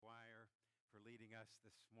us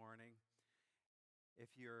this morning.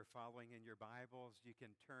 If you're following in your Bibles, you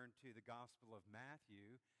can turn to the Gospel of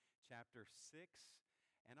Matthew, chapter 6,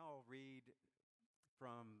 and I'll read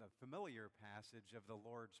from the familiar passage of the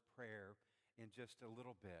Lord's Prayer in just a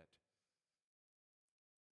little bit.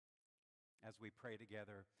 As we pray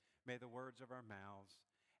together, may the words of our mouths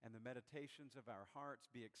and the meditations of our hearts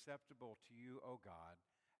be acceptable to you, O God,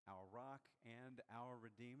 our rock and our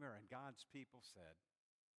Redeemer. And God's people said,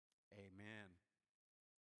 Amen.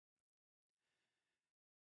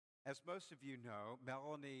 As most of you know,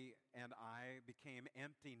 Melanie and I became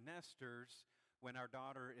empty nesters when our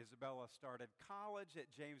daughter Isabella started college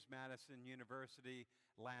at James Madison University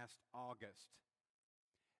last August.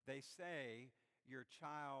 They say your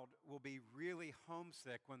child will be really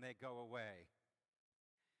homesick when they go away.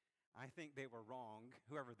 I think they were wrong,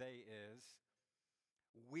 whoever they is.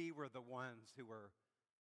 We were the ones who were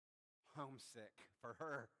homesick for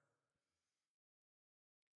her.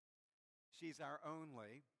 She's our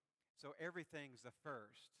only, so everything's the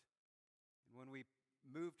first. And when we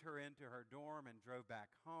moved her into her dorm and drove back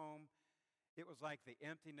home, it was like the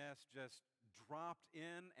emptiness just dropped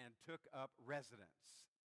in and took up residence.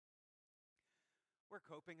 We're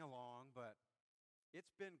coping along, but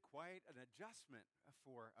it's been quite an adjustment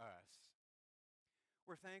for us.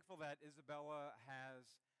 We're thankful that Isabella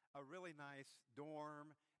has a really nice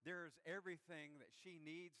dorm. There's everything that she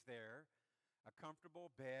needs there: a comfortable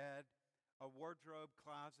bed, a wardrobe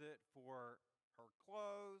closet for her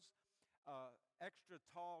clothes, extra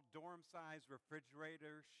tall dorm-size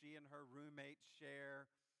refrigerator she and her roommates share,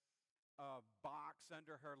 a box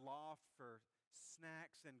under her loft for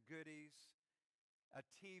snacks and goodies, a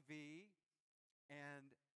TV,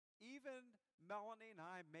 and even Melanie and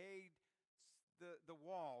I made the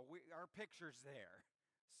wall. Our picture's there,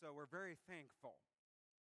 so we're very thankful.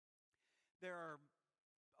 There are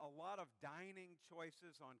a lot of dining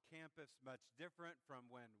choices on campus, much different from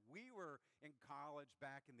when we were in college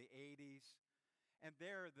back in the 80s. And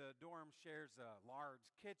there, the dorm shares a large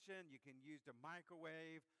kitchen. You can use the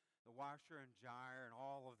microwave, the washer and dryer, and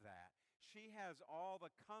all of that. She has all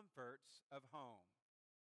the comforts of home.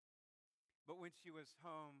 But when she was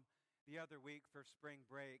home the other week for spring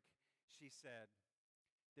break, she said,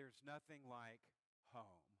 "There's nothing like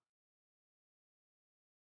home."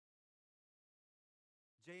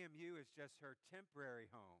 JMU is just her temporary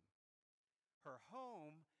home. Her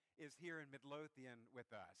home is here in Midlothian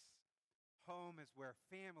with us. Home is where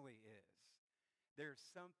family is. There's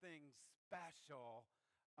something special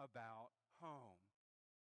about home.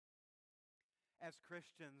 As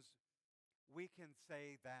Christians, we can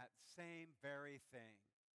say that same very thing.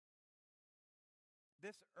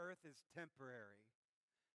 This earth is temporary.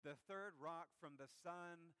 The third rock from the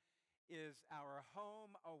sun is our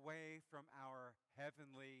home away from our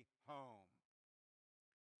heavenly home.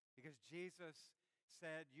 Because Jesus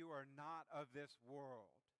said, "You are not of this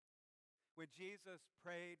world." When Jesus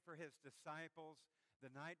prayed for his disciples the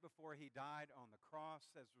night before he died on the cross,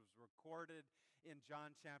 as was recorded in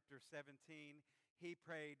John chapter 17, he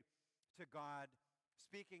prayed to God,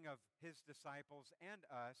 speaking of his disciples and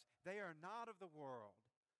us, "They are not of the world,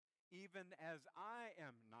 even as I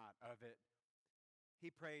am not of it."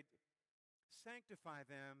 He prayed, "Sanctify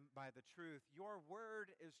them by the truth. Your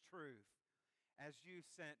word is truth. As you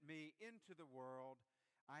sent me into the world,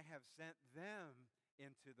 I have sent them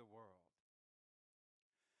into the world."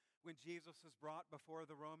 When Jesus was brought before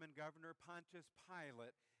the Roman governor Pontius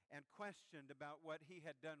Pilate and questioned about what he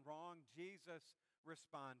had done wrong, Jesus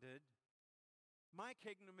responded, "My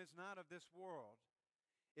kingdom is not of this world.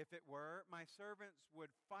 If it were, my servants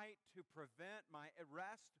would fight to prevent my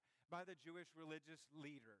arrest by the Jewish religious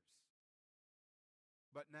leaders.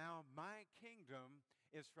 But now my kingdom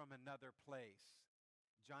is from another place."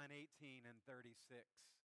 John 18 and 36.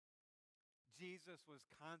 Jesus was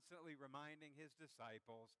constantly reminding his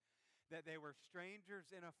disciples that they were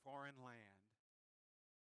strangers in a foreign land.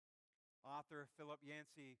 Author Philip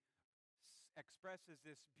Yancey expresses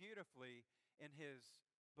this beautifully in his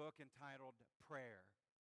book entitled Prayer.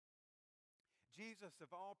 Jesus,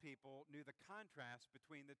 of all people, knew the contrast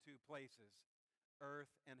between the two places,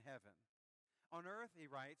 earth and heaven. On earth, he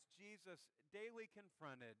writes, Jesus daily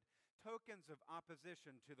confronted tokens of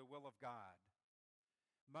opposition to the will of God.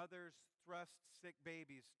 Mothers thrust sick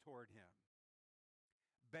babies toward him.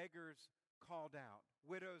 Beggars called out.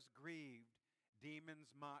 Widows grieved.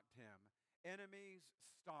 Demons mocked him. Enemies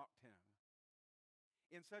stalked him.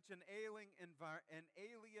 In such an alien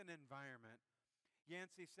environment,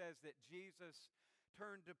 Yancey says that Jesus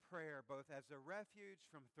turned to prayer both as a refuge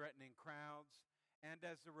from threatening crowds and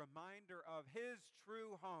as a reminder of his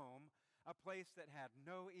true home, a place that had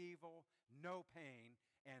no evil, no pain,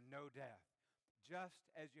 and no death, just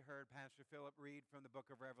as you heard Pastor Philip read from the book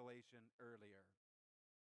of Revelation earlier.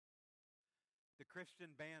 The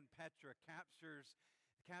Christian band Petra captured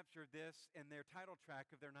this in their title track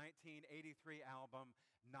of their 1983 album,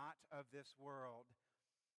 Not of This World.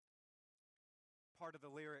 Part of the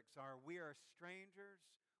lyrics are, "We are strangers,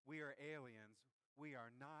 we are aliens, we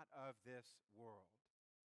are not of this world."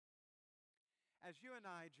 As you and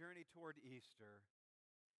I journey toward Easter,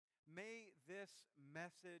 may this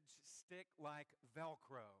message stick like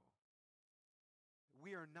Velcro.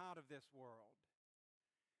 We are not of this world.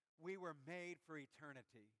 We were made for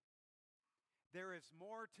eternity. There is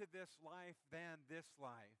more to this life than this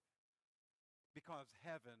life, because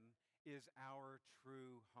heaven is our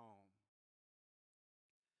true home.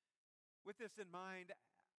 With this in mind,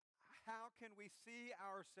 how can we see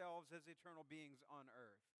ourselves as eternal beings on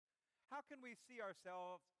earth? How can we see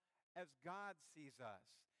ourselves as God sees us,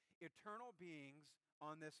 eternal beings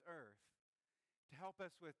on this earth? To help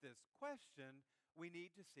us with this question, we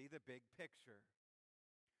need to see the big picture.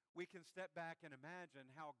 We can step back and imagine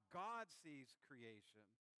how God sees creation,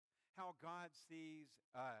 how God sees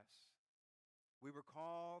us. We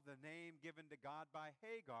recall the name given to God by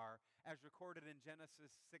Hagar as recorded in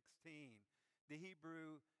Genesis 16, the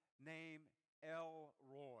Hebrew name El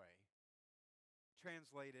Roi,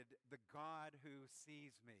 translated, the God who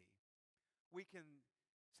sees me. We can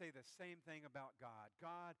say the same thing about God.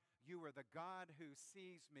 God, you are the God who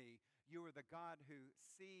sees me. You are the God who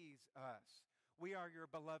sees us. We are your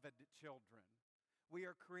beloved children. We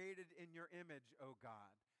are created in your image, O God.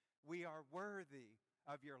 We are worthy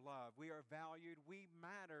of your love. We are valued. We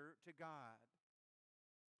matter to God.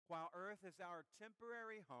 While earth is our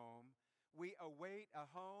temporary home, we await a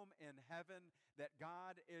home in heaven that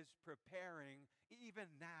God is preparing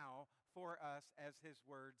even now for us, as his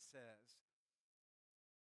word says.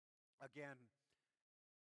 Again,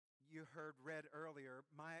 you heard read earlier,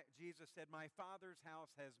 Jesus said, "My Father's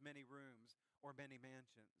house has many rooms," or many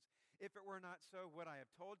mansions. "If it were not so, would I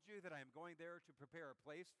have told you that I am going there to prepare a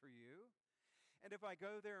place for you? And if I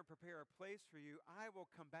go there and prepare a place for you, I will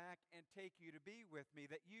come back and take you to be with me,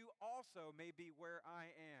 that you also may be where I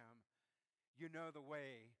am. You know the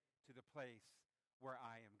way to the place where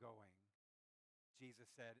I am going." Jesus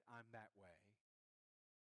said, "I'm that way.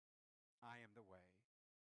 I am the way."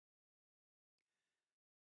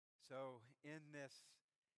 So in this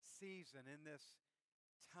season, in this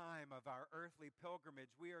time of our earthly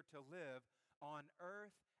pilgrimage, we are to live on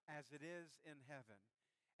earth as it is in heaven,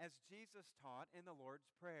 as Jesus taught in the Lord's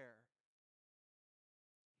Prayer.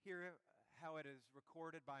 Hear how it is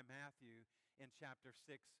recorded by Matthew in chapter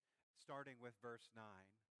 6, starting with verse 9.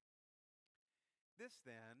 "This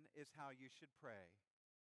then is how you should pray.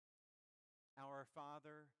 Our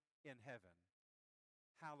Father in heaven,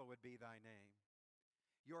 hallowed be thy name.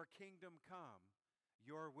 Your kingdom come,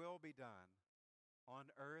 your will be done,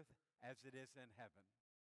 on earth as it is in heaven.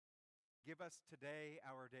 Give us today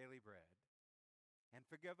our daily bread, and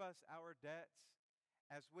forgive us our debts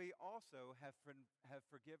as we also have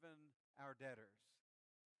forgiven our debtors.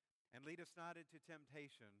 And lead us not into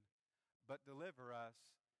temptation, but deliver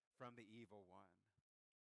us from the evil one."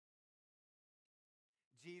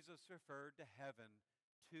 Jesus referred to heaven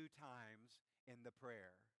 2 times in the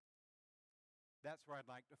prayer. That's where I'd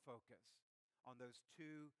like to focus, on those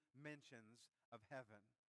 2 mentions of heaven.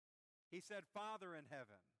 He said, "Father in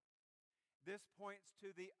heaven." This points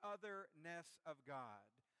to the otherness of God,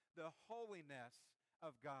 the holiness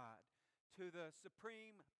of God, to the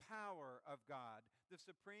supreme power of God, the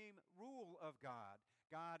supreme rule of God,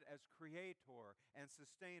 God as creator and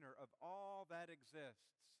sustainer of all that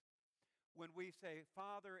exists. When we say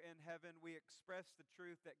Father in heaven, we express the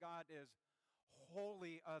truth that God is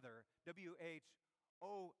wholly other, W-H-O-L-L-Y,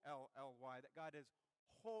 that God is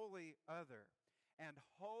wholly other, and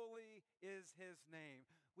holy is his name.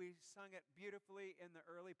 We sung it beautifully in the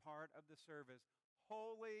early part of the service.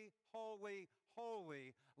 Holy, holy,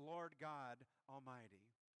 holy, Lord God Almighty,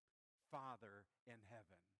 Father in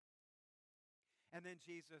heaven. And then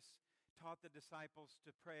Jesus taught the disciples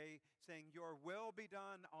to pray, saying, "Your will be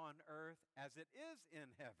done on earth as it is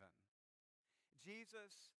in heaven."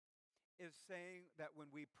 Jesus is saying that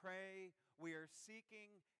when we pray, we are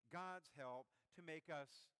seeking God's help to make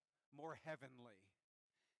us more heavenly,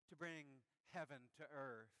 to bring heaven to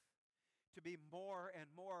earth, to be more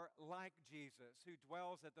and more like Jesus, who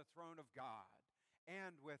dwells at the throne of God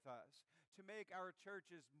and with us, to make our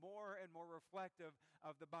churches more and more reflective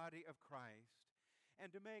of the body of Christ,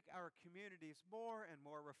 and to make our communities more and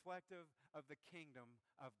more reflective of the kingdom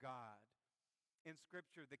of God. In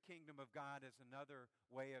Scripture, the kingdom of God is another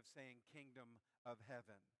way of saying kingdom of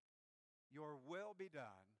heaven. Your will be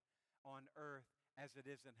done on earth as it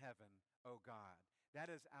is in heaven, O God. That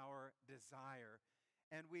is our desire.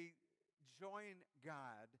 And we join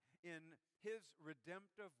God in his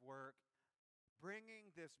redemptive work, bringing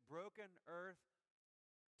this broken earth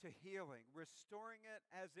to healing, restoring it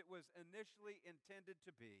as it was initially intended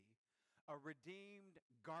to be, a redeemed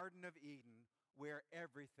Garden of Eden where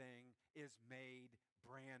everything is made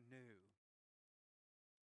brand new.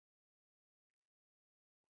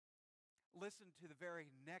 Listen to the very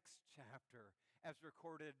next chapter as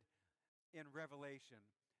recorded in Revelation,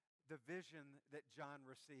 the vision that John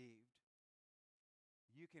received.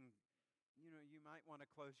 You might want to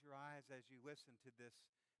close your eyes as you listen to this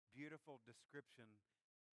beautiful description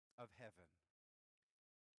of heaven.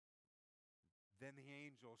 Then the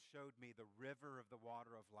angel showed me the river of the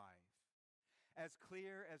water of life, as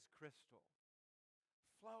clear as crystal,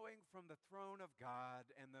 flowing from the throne of God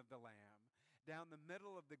and of the Lamb, down the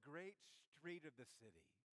middle of the great street of the city.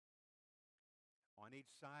 On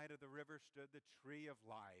each side of the river stood the tree of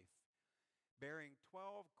life, bearing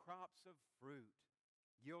 12 crops of fruit,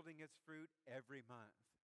 yielding its fruit every month.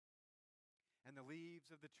 And the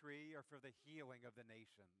leaves of the tree are for the healing of the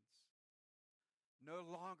nations. No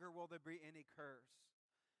longer will there be any curse.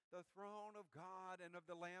 The throne of God and of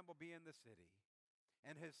the Lamb will be in the city,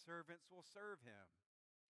 and his servants will serve him.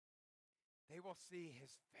 They will see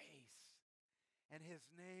his face, and his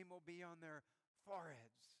name will be on their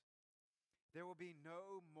foreheads. There will be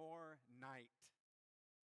no more night.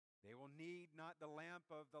 They will need not the lamp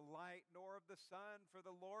of the light nor of the sun, for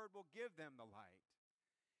the Lord will give them the light.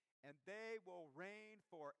 And they will reign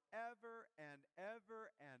forever and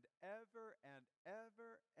ever and ever and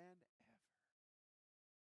ever and ever.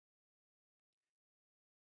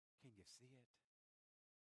 Can you see it?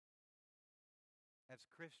 As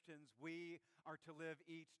Christians, we are to live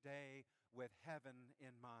each day with heaven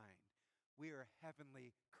in mind. We are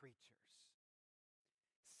heavenly creatures.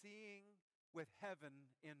 Seeing with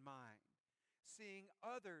heaven in mind. Seeing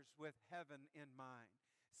others with heaven in mind.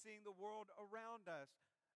 Seeing the world around us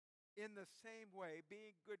in the same way,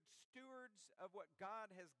 being good stewards of what God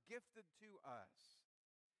has gifted to us,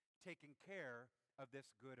 taking care of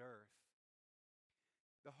this good earth.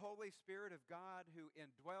 The Holy Spirit of God, who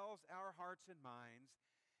indwells our hearts and minds,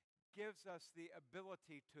 gives us the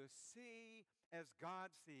ability to see as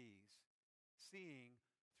God sees, seeing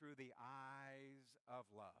through the eyes of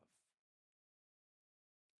love.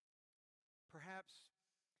 Perhaps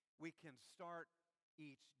we can start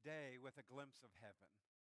each day with a glimpse of heaven.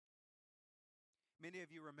 Many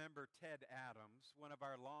of you remember Ted Adams, one of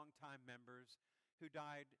our longtime members who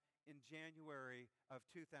died in January of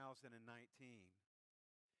 2019.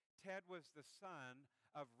 Ted was the son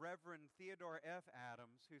of Reverend Theodore F.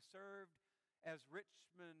 Adams, who served as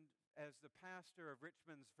the pastor of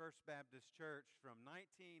Richmond's First Baptist Church from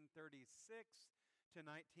 1936 to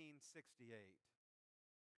 1968.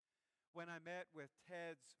 When I met with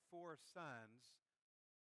Ted's 4 sons,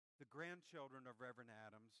 the grandchildren of Reverend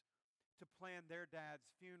Adams, to plan their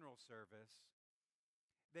dad's funeral service,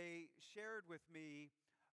 they shared with me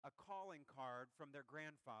a calling card from their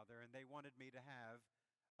grandfather, and they wanted me to have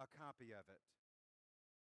a copy of it.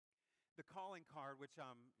 The calling card, which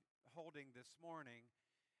I'm holding this morning,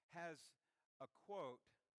 has a quote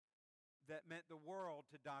that meant the world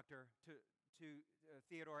to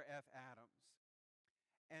Theodore F. Adams.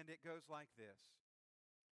 And it goes like this: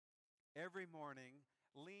 "Every morning,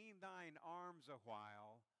 lean thine arms a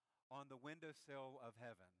while on the windowsill of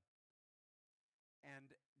heaven,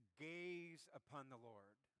 and gaze upon the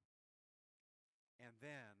Lord. And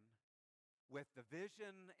then, with the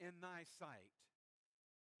vision in thy sight,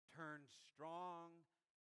 turn strong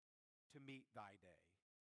to meet thy day."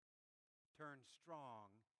 Turn strong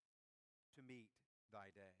to meet thy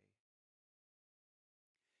day.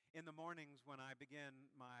 In the mornings when I begin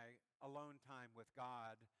my alone time with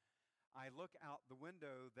God, I look out the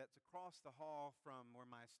window that's across the hall from where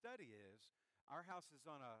my study is. Our house is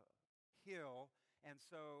on a hill, and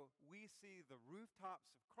so we see the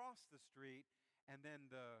rooftops across the street and then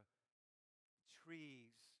the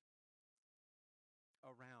trees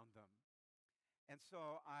around them. And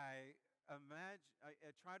so I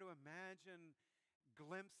try to imagine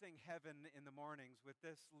glimpsing heaven in the mornings with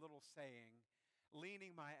this little saying,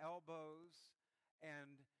 leaning my elbows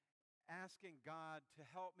and asking God to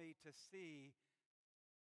help me to see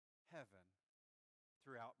heaven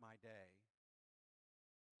throughout my day.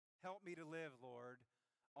 Help me to live, Lord,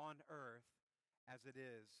 on earth as it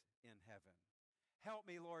is in heaven. Help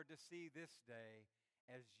me, Lord, to see this day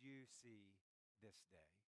as you see this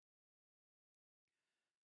day.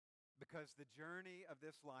 because the journey of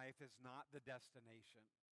this life is not the destination.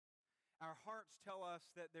 Our hearts tell us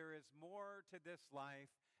that there is more to this life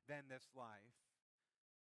than this life.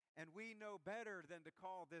 And we know better than to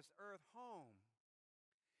call this earth home.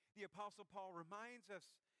 The Apostle Paul reminds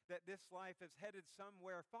us that this life is headed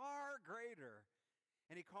somewhere far greater.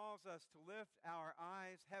 And he calls us to lift our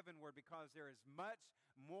eyes heavenward because there is much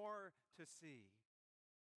more to see.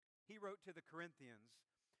 He wrote to the Corinthians,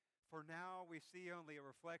 "For now we see only a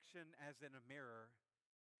reflection as in a mirror.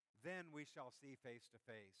 Then we shall see face to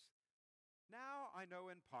face. Now I know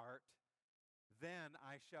in part. Then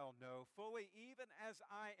I shall know fully, even as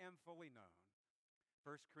I am fully known."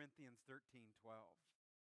 1 Corinthians 13:12.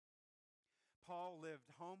 Paul lived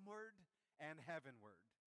homeward and heavenward.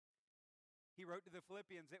 He wrote to the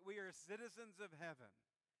Philippians that we are citizens of heaven.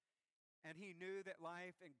 And he knew that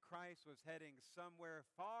life in Christ was heading somewhere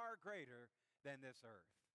far greater than this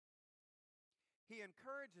earth. He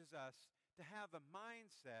encourages us to have a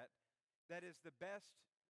mindset that is the best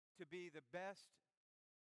to be the best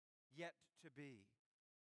yet to be.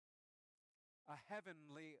 A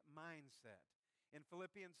heavenly mindset. In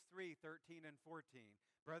Philippians 3:13 and 14,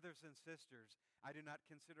 "Brothers and sisters, I do not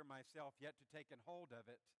consider myself yet to take hold of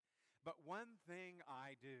it, but one thing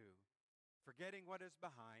I do, forgetting what is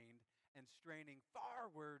behind and straining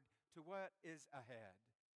forward to what is ahead.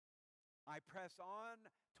 I press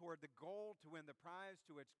on toward the goal to win the prize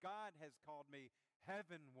to which God has called me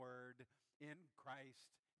heavenward in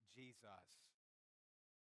Christ Jesus."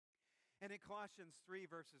 And in Colossians 3,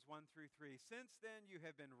 verses 1 through 3, "Since then you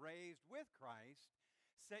have been raised with Christ,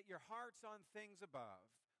 set your hearts on things above,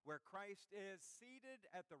 where Christ is seated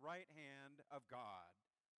at the right hand of God."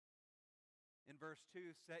 In verse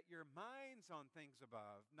 2, "Set your minds on things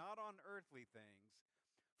above, not on earthly things,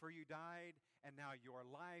 for you died, and now your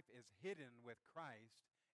life is hidden with Christ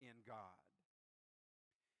in God."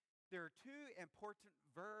 There are two important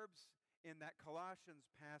verbs in that Colossians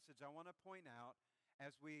passage I want to point out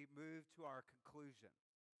as we move to our conclusion.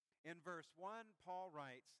 In verse 1, Paul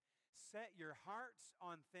writes, "Set your hearts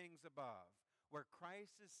on things above, where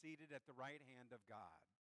Christ is seated at the right hand of God."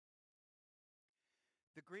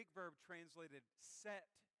 The Greek verb translated "set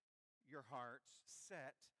your hearts,"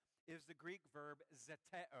 set, is the Greek verb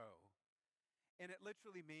zeteo. And it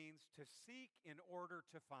literally means to seek in order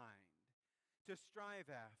to find, to strive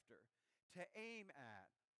after, to aim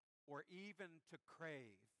at, or even to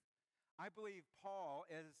crave. I believe Paul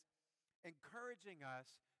is encouraging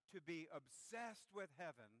us to be obsessed with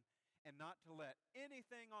heaven and not to let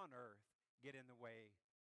anything on earth get in the way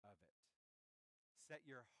of it. Set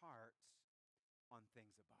your hearts on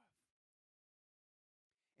things above.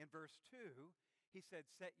 In verse 2, he said,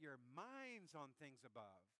 "Set your minds on things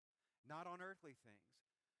above, not on earthly things."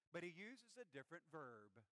 But he uses a different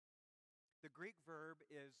verb. The Greek verb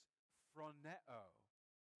is phroneo,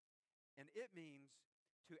 and it means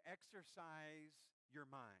to exercise your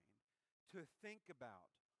mind, to think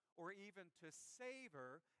about, or even to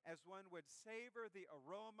savor as one would savor the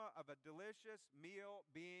aroma of a delicious meal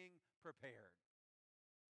being prepared.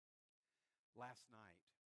 Last night,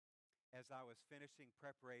 as I was finishing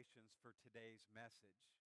preparations for today's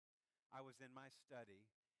message, I was in my study,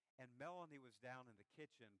 and Melanie was down in the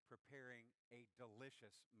kitchen preparing a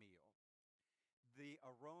delicious meal. The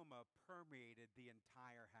aroma permeated the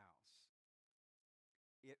entire house.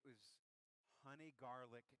 It was honey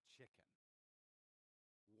garlic chicken.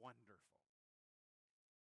 Wonderful.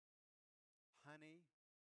 Honey,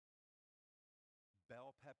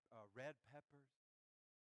 red peppers,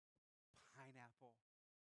 pineapple,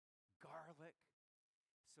 garlic,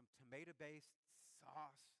 some tomato-based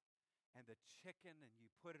sauce, and the chicken, and you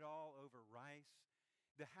put it all over rice.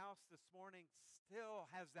 The house this morning still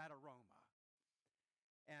has that aroma.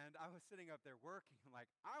 And I was sitting up there working, like,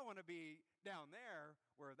 I want to be down there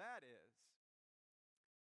where that is.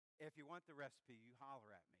 If you want the recipe, you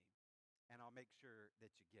holler at me, and I'll make sure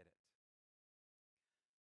that you get it.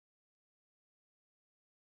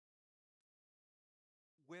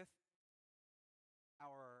 With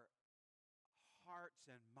our hearts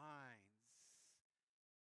and minds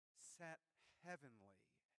set heavenly,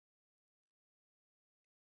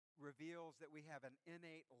 reveals that we have an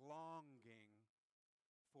innate longing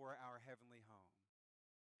for our heavenly home.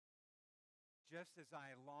 Just as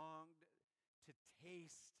I longed to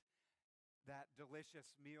taste that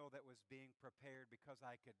delicious meal that was being prepared because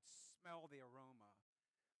I could smell the aroma,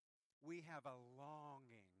 we have a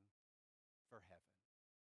longing for heaven.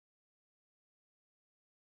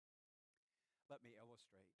 Let me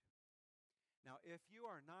illustrate. Now, if you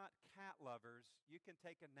are not cat lovers, you can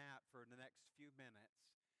take a nap for the next few minutes,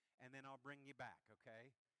 and then I'll bring you back,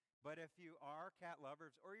 okay? But if you are cat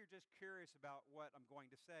lovers or you're just curious about what I'm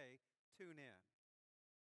going to say, tune in.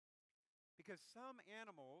 Because some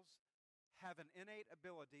animals have an innate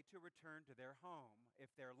ability to return to their home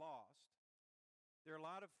if they're lost. There are a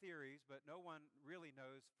lot of theories, but no one really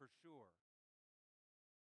knows for sure.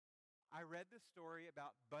 I read the story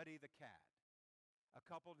about Buddy the cat, a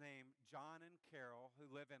couple named John and Carol who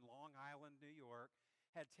live in Long Island, New York,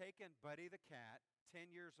 had taken Buddy the cat,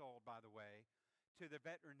 10 years old by the way, to the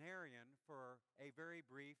veterinarian for a very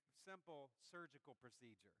brief, simple surgical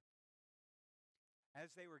procedure.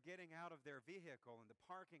 As they were getting out of their vehicle in the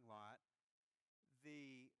parking lot,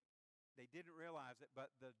 they didn't realize it,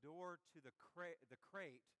 but the door to the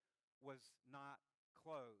crate was not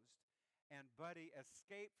closed. And Buddy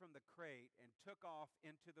escaped from the crate and took off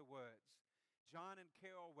into the woods. John and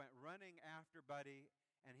Carol went running after Buddy,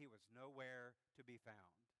 and he was nowhere to be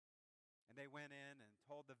found. And they went in and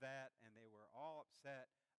told the vet, and they were all upset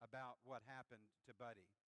about what happened to Buddy.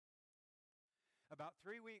 About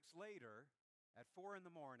 3 weeks later, at 4 in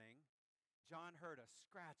the morning, John heard a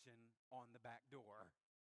scratching on the back door.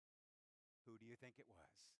 Who do you think it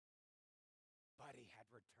was? Buddy had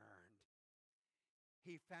returned.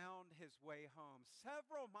 He found his way home.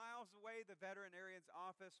 Several miles away, the veterinarian's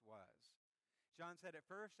office was. John said, at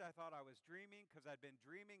first I thought I was dreaming because I'd been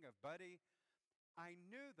dreaming of Buddy. I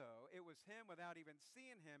knew, though, it was him without even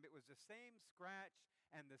seeing him. It was the same scratch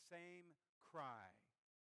and the same cry.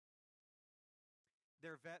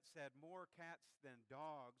 Their vet said more cats than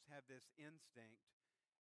dogs have this instinct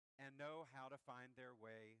and know how to find their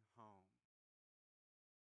way home.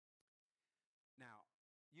 Now,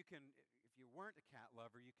 you can, if you weren't a cat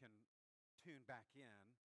lover, you can tune back in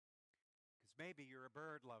because maybe you're a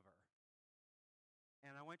bird lover.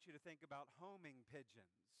 And I want you to think about homing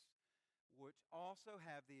pigeons, which also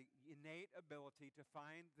have the innate ability to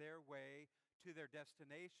find their way to their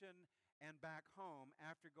destination and back home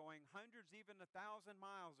after going hundreds, even 1,000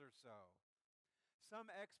 miles or so. Some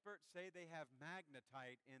experts say they have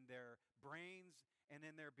magnetite in their brains and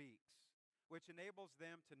in their beaks, which enables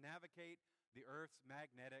them to navigate the Earth's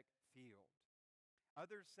magnetic field.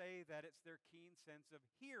 Others say that it's their keen sense of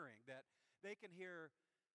hearing, that they can hear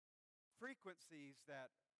frequencies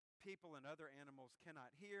that people and other animals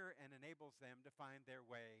cannot hear and enables them to find their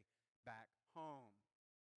way back home.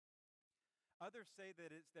 Others say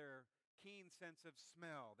that it's their keen sense of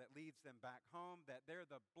smell that leads them back home, that they're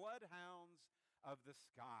the bloodhounds of the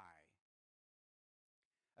sky.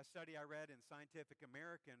 A study I read in Scientific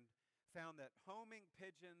American found that homing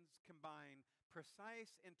pigeons combine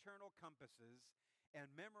precise internal compasses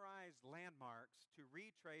and memorized landmarks to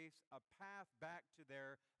retrace a path back to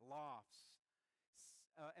their lofts.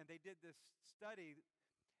 And they did this study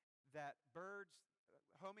that birds,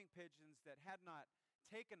 homing pigeons that had not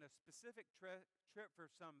taken a specific trip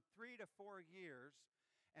for some 3 to 4 years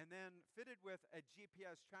and then fitted with a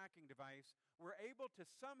GPS tracking device were able to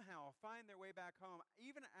somehow find their way back home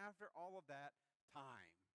even after all of that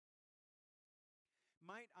time.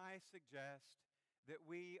 Might I suggest that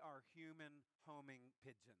we are human homing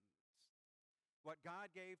pigeons? What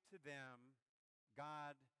God gave to them,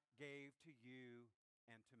 God gave to you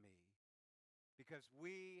and to me, because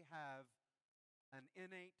we have an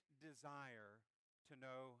innate desire to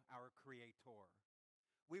know our Creator.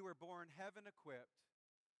 We were born heaven equipped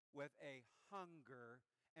with a hunger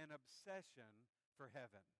and obsession for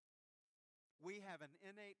heaven. We have an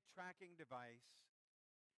innate tracking device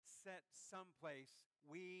set someplace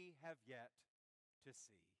we have yet to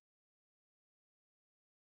see.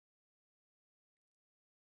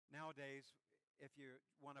 Nowadays, if you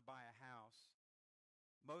want to buy a house,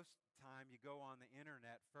 most time you go on the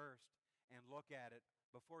internet first and look at it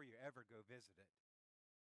before you ever go visit it.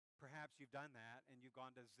 Perhaps you've done that and you've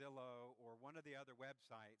gone to Zillow or one of the other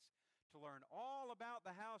websites to learn all about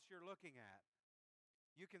the house you're looking at.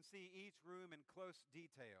 You can see each room in close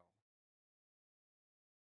detail.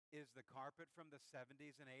 Is the carpet from the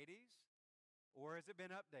 70s and 80s? Or has it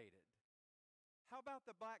been updated? How about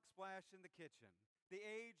the black splash in the kitchen? The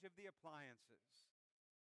age of the appliances?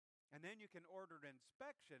 And then you can order an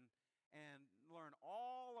inspection and learn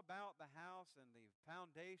all about the house and the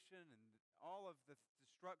foundation and all of the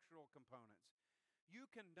structural components. You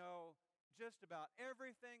can know just about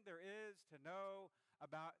everything there is to know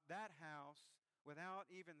about that house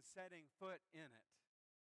without even setting foot in it.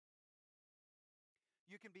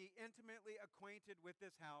 You can be intimately acquainted with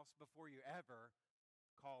this house before you ever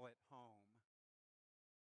call it home.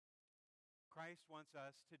 Christ wants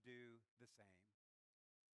us to do the same,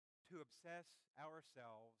 to obsess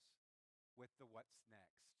ourselves with the what's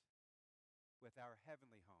next, with our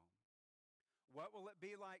heavenly home. What will it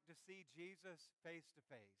be like to see Jesus face to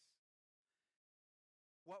face?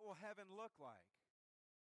 What will heaven look like?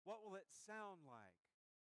 What will it sound like?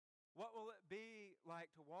 What will it be like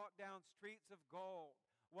to walk down streets of gold?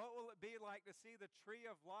 What will it be like to see the tree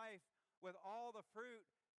of life with all the fruit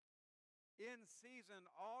in season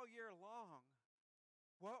all year long?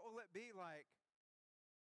 What will it be like?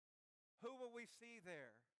 Who will we see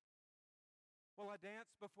there? Will I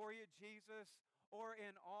dance before you, Jesus? Or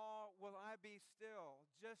in awe will I be still?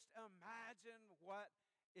 Just imagine what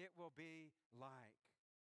it will be like.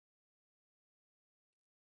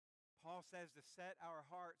 Paul says to set our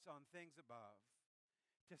hearts on things above,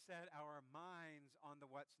 to set our minds on the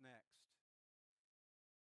what's next.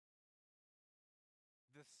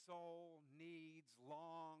 The soul needs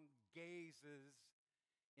long gazes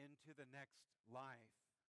into the next life,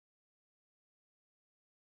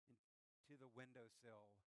 into the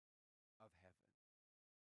windowsill of heaven.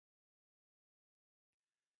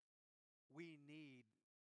 We need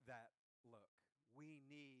that look. We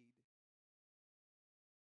need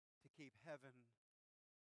to keep heaven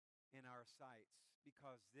in our sights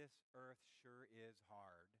because this earth sure is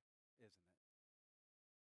hard, isn't it?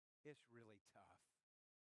 It's really tough,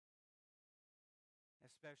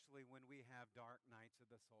 especially when we have dark nights of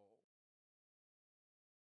the soul.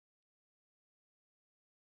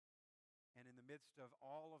 And in the midst of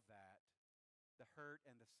all of that, the hurt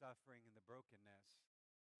and the suffering and the brokenness,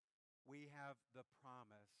 we have the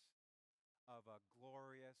promise of a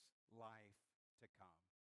glorious life to come.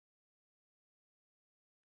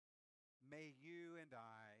 May you and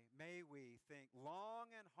may we think long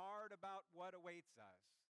and hard about what awaits us,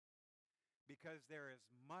 because there is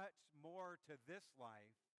much more to this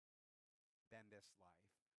life than this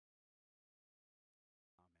life.